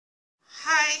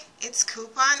Hi, it's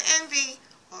Coupon Envy.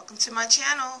 Welcome to my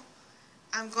channel.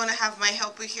 I'm going to have my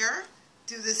helper here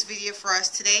do this video for us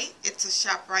today. It's a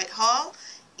Shoprite haul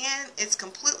and it's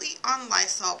completely on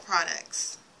Lysol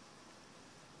products.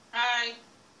 Hi,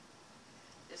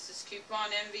 this is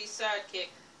Coupon Envy Sidekick.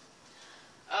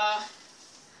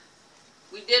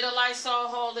 We did a Lysol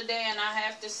haul today, and I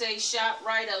have to say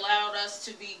Shoprite allowed us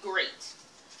to be great.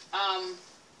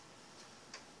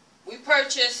 We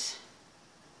purchased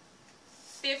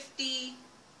 52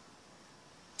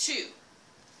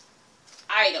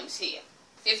 items here.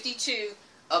 52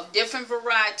 of different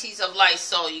varieties of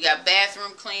Lysol. You got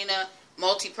bathroom cleaner,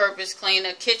 multi-purpose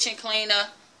cleaner, kitchen cleaner,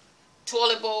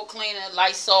 toilet bowl cleaner,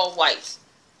 Lysol wipes.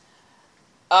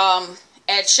 At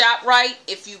Shoprite,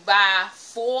 if you buy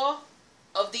 4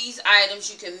 of these items,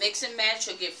 you can mix and match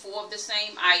or get 4 of the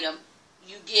same item.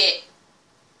 You get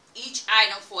each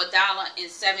item for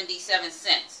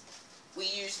 $1.77. We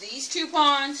use these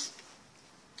coupons,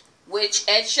 which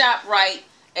at Shoprite,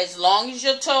 as long as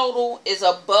your total is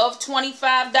above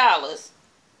 $25,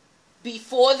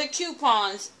 before the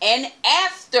coupons and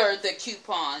after the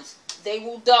coupons, they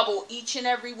will double each and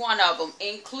every one of them,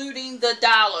 including the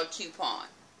dollar coupon.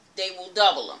 They will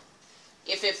double them.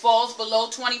 If it falls below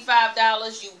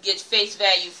 $25, you get face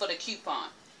value for the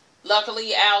coupon.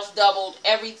 Luckily, ours doubled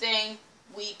everything.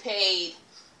 We paid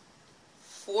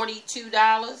 $42.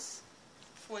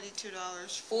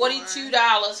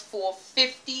 $42 for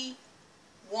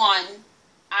 51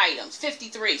 items.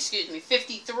 53, excuse me.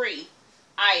 53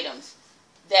 items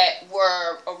that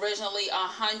were originally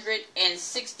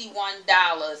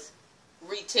 $161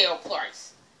 retail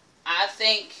price. I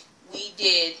think we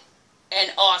did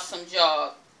an awesome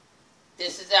job.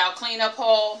 This is our cleanup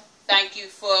haul. Thank you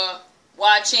for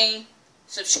watching.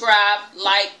 Subscribe,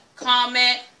 like,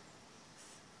 comment.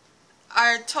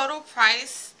 Our total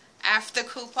price after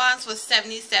coupons was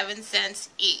 77 cents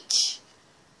each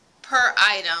per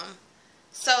item.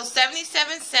 So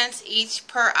 77 cents each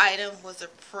per item was a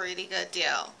pretty good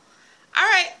deal.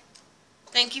 Alright.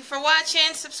 Thank you for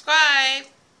watching. Subscribe.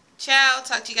 Ciao.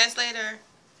 Talk to you guys later.